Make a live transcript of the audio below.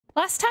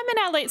Last time in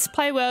our Let's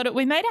Play world,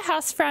 we made a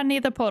house for our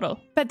nether portal,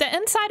 but the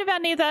inside of our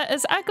nether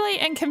is ugly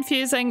and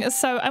confusing,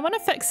 so I want to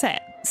fix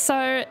that.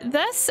 So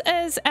this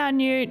is our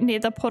new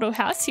nether portal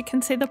house. You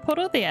can see the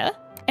portal there.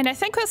 And I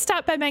think we'll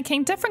start by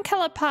making different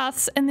color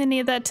paths in the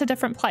nether to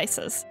different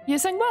places,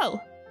 using wool.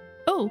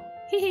 Oh,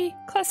 hee,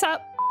 close up.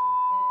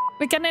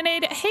 We're going to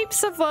need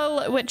heaps of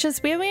wool, which is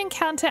where we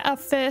encounter our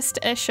first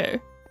issue.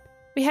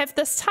 We have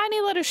this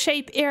tiny little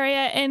sheep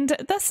area, and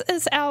this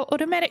is our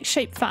automatic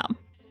sheep farm.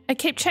 I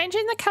keep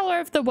changing the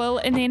colour of the wool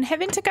and then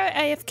having to go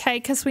AFK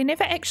because we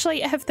never actually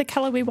have the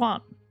colour we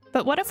want.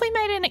 But what if we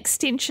made an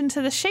extension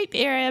to the sheep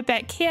area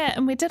back here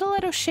and we did a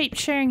little sheep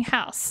shearing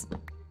house?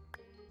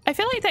 I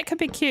feel like that could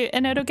be cute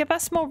and it'll give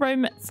us more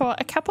room for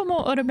a couple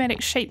more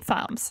automatic sheep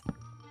farms.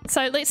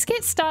 So let's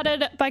get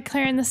started by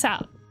clearing this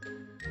out.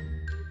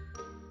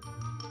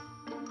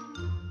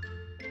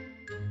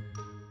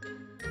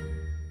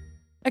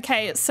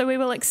 Okay, so we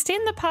will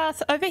extend the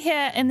path over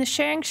here and the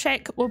shearing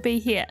shack will be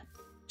here.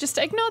 Just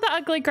ignore the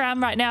ugly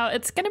ground right now,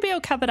 it's going to be all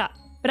covered up.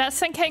 But I was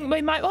thinking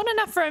we might want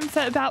enough room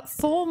for about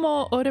 4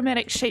 more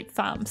automatic sheep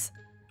farms.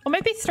 Or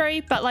maybe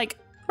 3, but like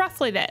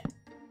roughly that.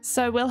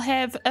 So we'll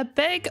have a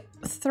big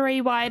 3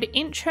 wide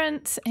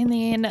entrance and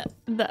then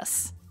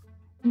this.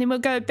 And then we'll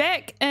go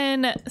back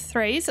in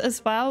 3s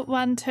as well.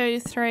 1,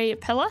 2, 3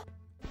 pillar.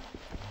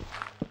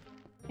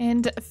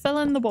 And fill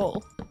in the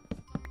wall.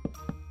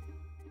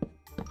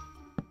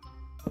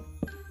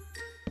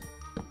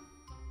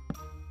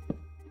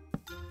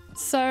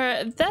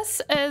 So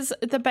this is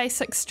the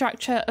basic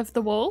structure of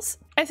the walls.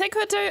 I think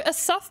we'll do a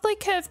softly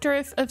curved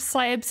roof of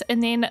slabs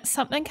and then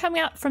something coming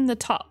up from the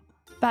top.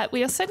 But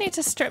we also need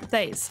to strip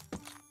these.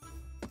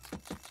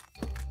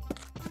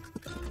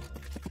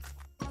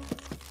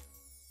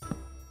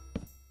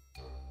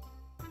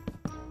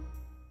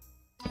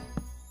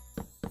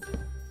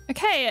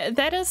 Okay,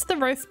 that is the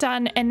roof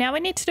done, and now we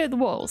need to do the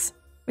walls.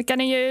 We're going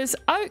to use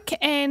oak,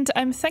 and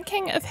I'm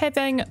thinking of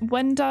having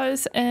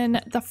windows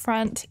in the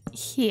front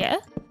here.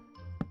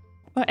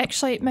 Or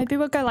actually, maybe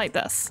we'll go like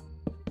this.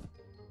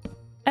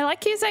 I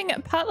like using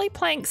partly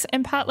planks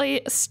and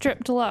partly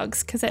stripped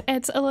logs because it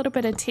adds a little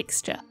bit of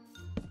texture.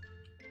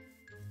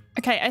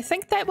 Okay, I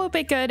think that will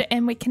be good,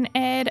 and we can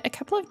add a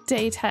couple of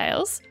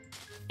details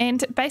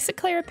and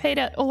basically repeat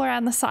it all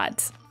around the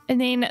sides. And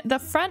then the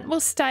front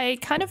will stay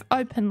kind of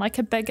open like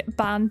a big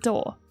barn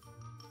door.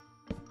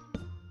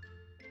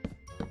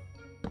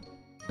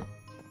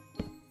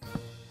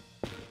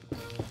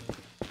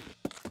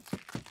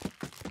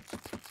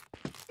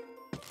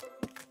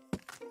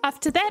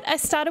 After that, I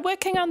started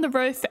working on the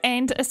roof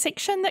and a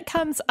section that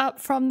comes up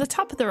from the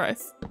top of the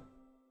roof.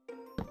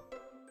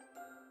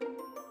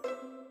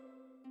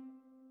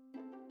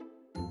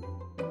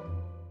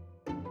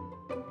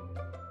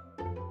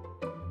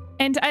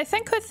 And I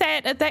think with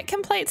that, that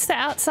completes the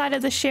outside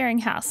of the shearing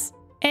house.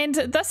 And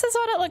this is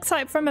what it looks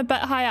like from a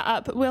bit higher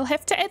up. We'll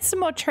have to add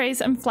some more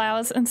trees and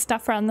flowers and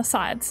stuff around the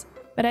sides.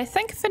 But I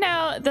think for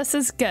now, this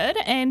is good,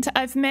 and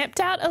I've mapped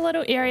out a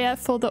little area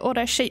for the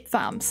auto sheep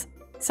farms.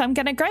 So I'm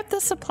going to grab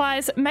the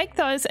supplies, make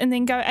those, and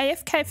then go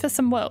AFK for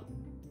some wool.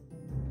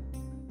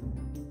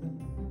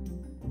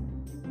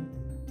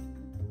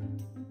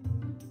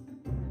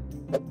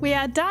 We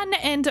are done,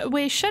 and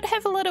we should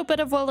have a little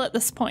bit of wool at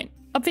this point.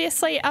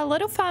 Obviously, our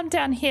little farm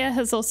down here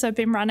has also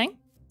been running.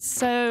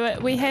 So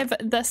we have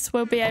this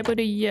we'll be able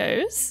to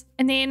use.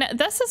 And then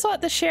this is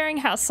what the shearing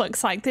house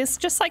looks like. There's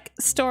just like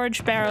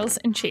storage barrels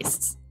and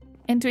chests.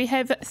 And we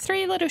have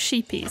 3 little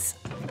sheepies.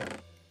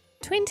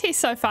 20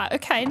 so far.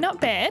 Okay, not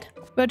bad.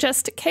 We'll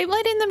just keep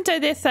letting them do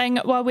their thing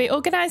while we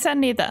organize our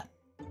nether.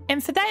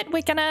 And for that,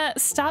 we're gonna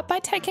start by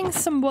taking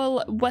some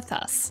wool with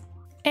us.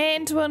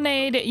 And we'll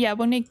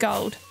need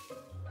gold.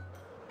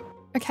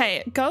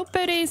 Okay, gold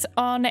booties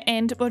on,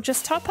 and we'll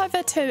just hop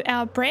over to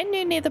our brand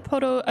new nether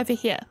portal over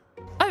here.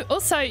 Oh,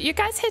 also, you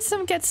guys had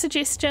some good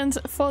suggestions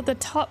for the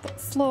top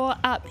floor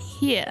up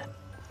here.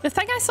 The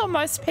thing I saw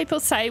most people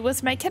say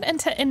was make it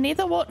into a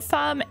nether wart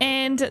farm,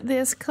 and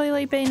there's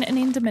clearly been an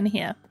enderman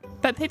here.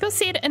 But people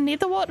said a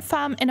nether wart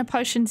farm in a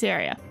potions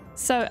area.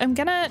 So I'm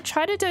gonna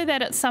try to do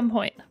that at some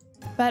point.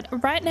 But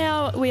right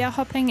now we are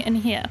hopping in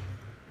here.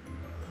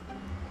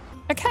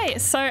 Okay,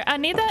 so our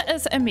nether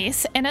is a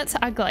mess and it's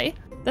ugly.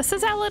 This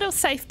is our little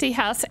safety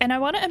house, and I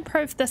want to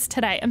improve this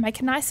today and make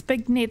a nice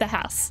big nether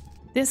house.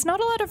 There's not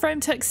a lot of room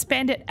to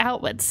expand it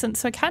outwards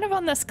since we're kind of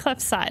on this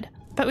cliffside.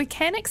 But we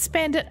can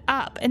expand it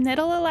up, and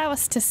that'll allow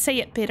us to see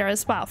it better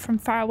as well from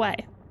far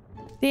away.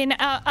 Then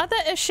our other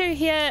issue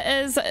here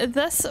is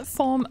this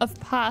form of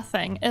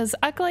pathing is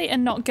ugly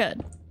and not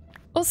good.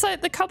 Also,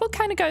 the cobble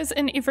kind of goes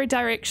in every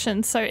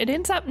direction, so it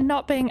ends up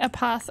not being a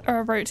path or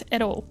a route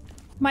at all.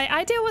 My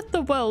idea with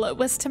the wool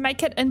was to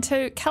make it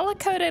into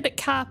color-coded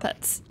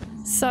carpets.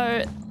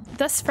 So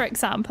this, for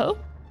example,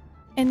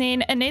 and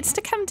then it needs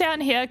to come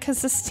down here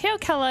because this teal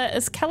color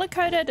is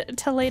color-coded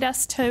to lead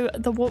us to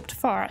the warped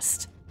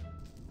forest.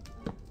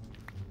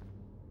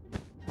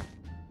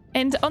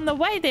 And on the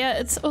way there,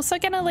 it's also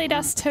going to lead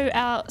us to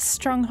our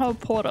stronghold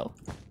portal.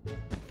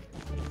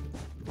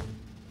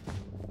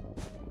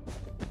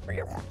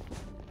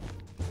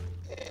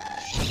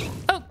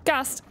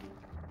 Ghast.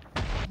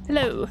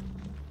 Hello.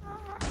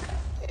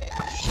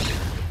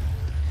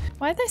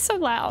 Why are they so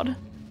loud?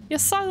 You're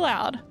so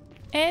loud.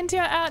 And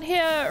you're out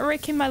here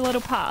wrecking my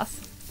little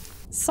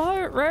path. So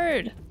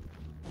rude.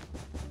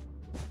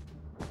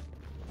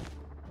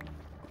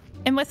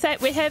 And with that,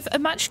 we have a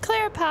much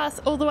clearer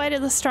path all the way to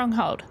the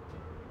stronghold.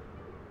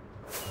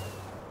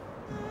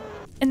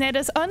 And that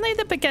is only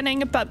the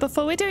beginning, but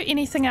before we do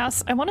anything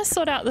else, I want to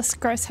sort out this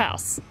gross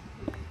house.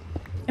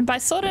 And by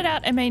sort it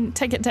out, I mean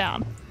take it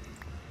down.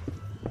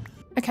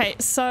 Okay,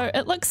 so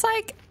it looks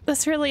like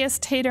this really is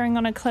teetering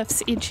on a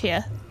cliff's edge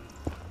here.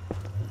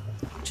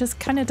 Which is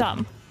kind of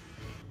dumb.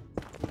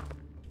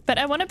 But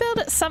I want to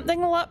build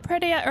something a lot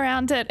prettier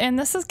around it, and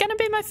this is going to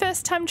be my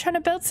first time trying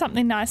to build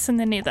something nice in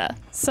the Nether.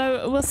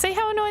 So we'll see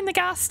how annoying the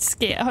ghasts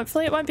get.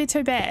 Hopefully it won't be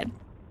too bad.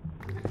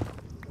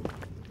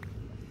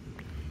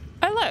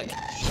 Oh look!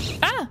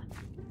 Ah!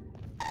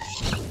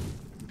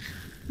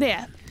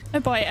 There. Oh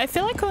boy, I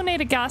feel like we'll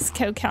need a ghast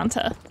kill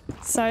counter.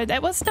 So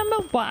that was number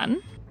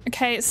 1.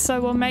 Okay,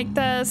 so we'll make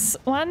this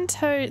 1,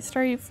 2,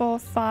 3, 4,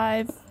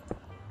 5.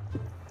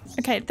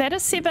 Okay, that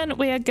is 7.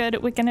 We are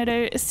good. We're going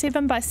to do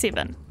 7 by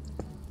 7.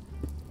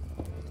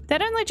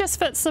 That only just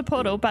fits the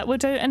portal, but we'll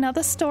do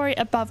another story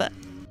above it.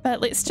 But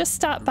let's just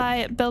start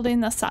by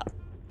building this up.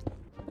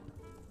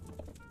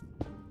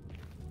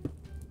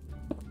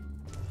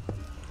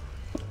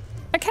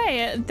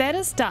 Okay, that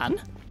is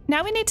done.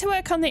 Now we need to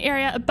work on the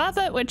area above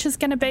it, which is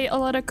going to be a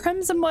lot of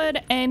crimson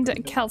wood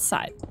and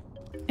calcite.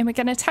 And we're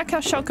going to tuck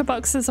our shulker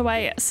boxes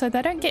away so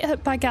they don't get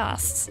hit by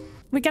ghasts.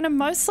 We're going to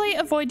mostly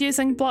avoid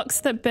using blocks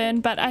that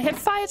burn, but I have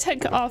fire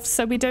tick off,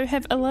 so we do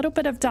have a little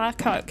bit of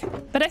dark oak.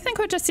 But I think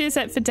we'll just use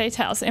that for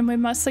details, and we're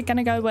mostly going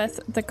to go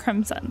with the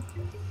crimson.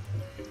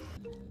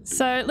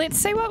 So let's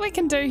see what we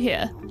can do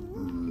here.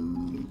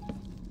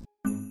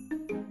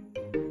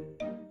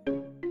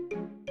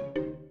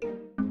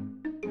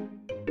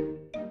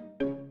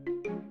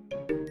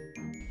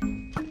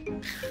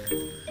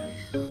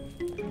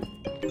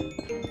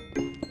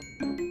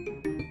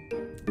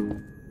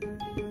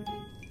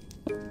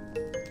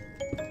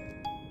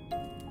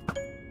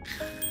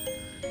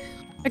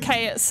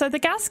 Okay, so the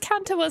gas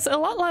counter was a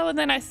lot lower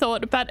than I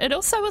thought, but it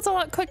also was a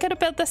lot quicker to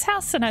build this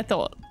house than I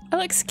thought. It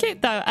looks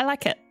cute though, I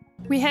like it.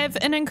 We have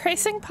an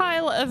increasing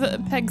pile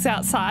of pigs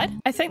outside.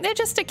 I think they're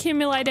just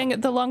accumulating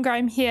the longer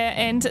I'm here,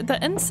 and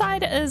the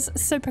inside is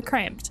super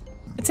cramped.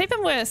 It's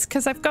even worse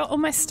because I've got all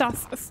my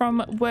stuff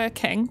from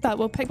working, but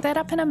we'll pick that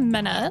up in a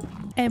minute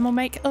and we'll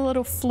make a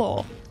little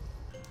floor.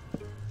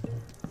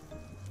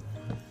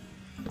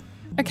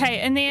 Okay,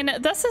 and then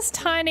this is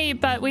tiny,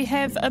 but we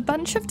have a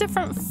bunch of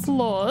different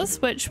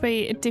floors, which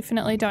we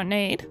definitely don't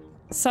need.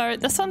 So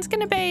this one's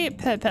going to be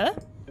purple.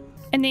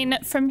 And then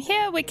from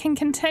here, we can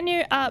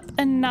continue up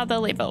another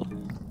level.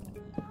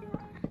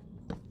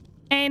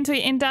 And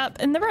we end up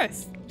in the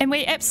roof. And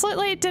we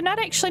absolutely do not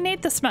actually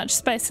need this much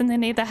space in the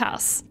Nether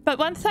house. But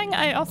one thing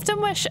I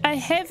often wish I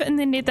have in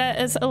the Nether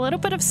is a little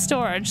bit of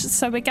storage.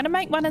 So we're going to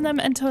make one of them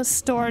into a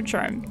storage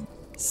room.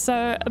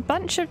 So a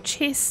bunch of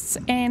chests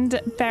and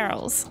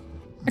barrels.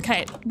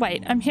 Okay,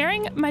 wait, I'm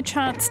hearing my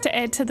chance to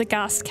add to the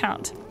ghast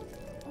count.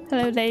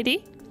 Hello,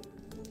 lady.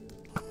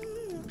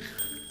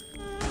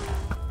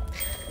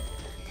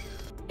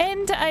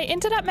 And I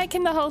ended up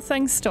making the whole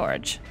thing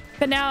storage.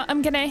 But now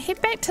I'm gonna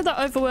head back to the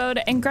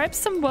overworld and grab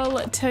some wool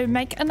to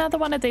make another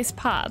one of these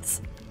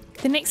paths.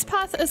 The next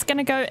path is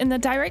gonna go in the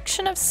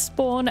direction of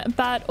spawn,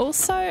 but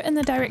also in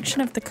the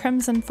direction of the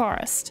Crimson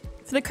Forest.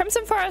 For the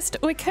Crimson Forest,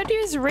 we could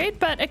use red,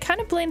 but it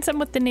kind of blends in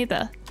with the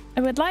Nether. I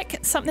would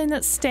like something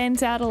that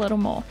stands out a little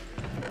more.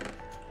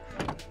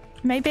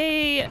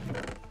 Maybe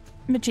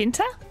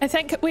magenta? I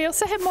think we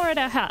also have more at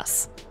our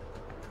house.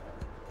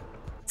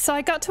 So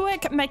I got to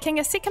work making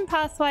a second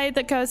pathway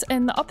that goes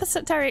in the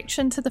opposite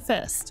direction to the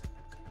first.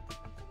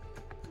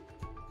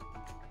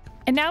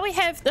 And now we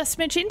have this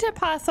magenta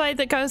pathway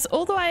that goes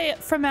all the way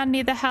from our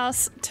Nether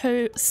house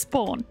to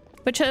spawn,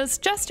 which is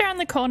just around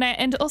the corner,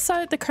 and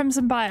also the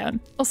crimson biome.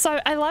 Also,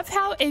 I love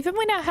how even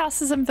when our house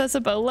is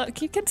invisible,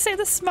 look, you can see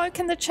the smoke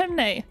in the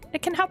chimney.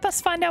 It can help us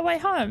find our way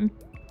home.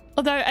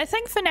 Although I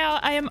think for now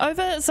I am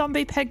over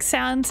zombie pig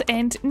sounds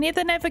and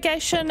Nether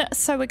navigation,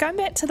 so we're going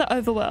back to the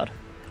overworld.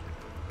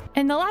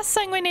 And the last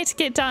thing we need to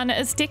get done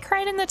is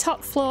decorating the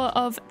top floor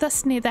of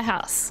this Nether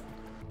house.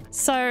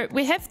 So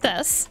we have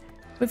this.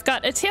 We've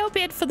got a teal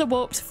bed for the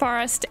warped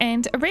forest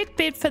and a red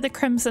bed for the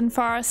crimson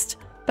forest.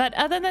 But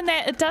other than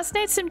that, it does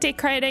need some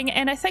decorating,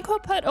 and I think we'll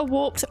put a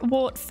warped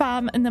wart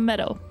farm in the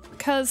middle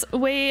because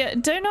we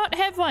do not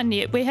have one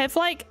yet. We have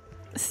like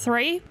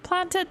 3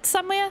 planted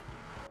somewhere.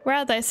 Where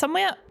are they?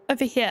 Somewhere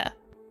over here.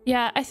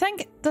 Yeah, I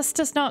think this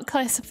does not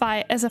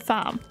classify as a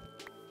farm.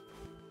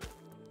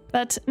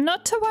 But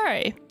not to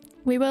worry.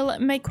 We will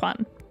make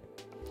one.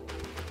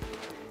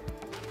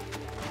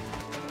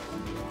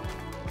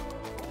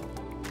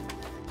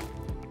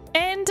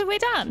 And we're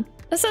done.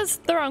 This is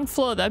the wrong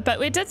floor though, but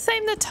we did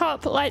theme the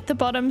top like the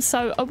bottom,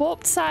 so a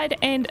warped side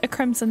and a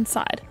crimson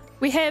side.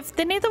 We have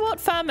the Nether wart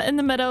farm in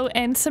the middle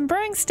and some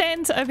brewing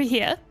stands over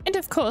here, and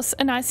of course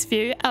a nice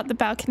view out the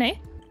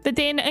balcony. But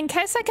then in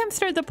case I come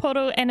through the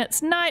portal and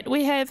it's night,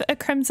 we have a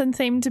crimson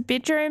themed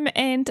bedroom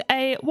and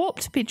a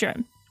warped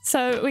bedroom.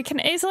 So we can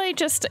easily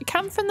just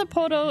come from the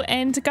portal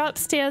and go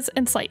upstairs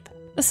and sleep.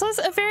 This was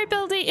a very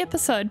buildy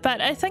episode,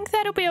 but I think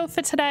that'll be all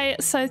for today.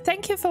 So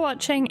thank you for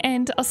watching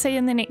and I'll see you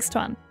in the next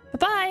one.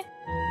 Bye-bye!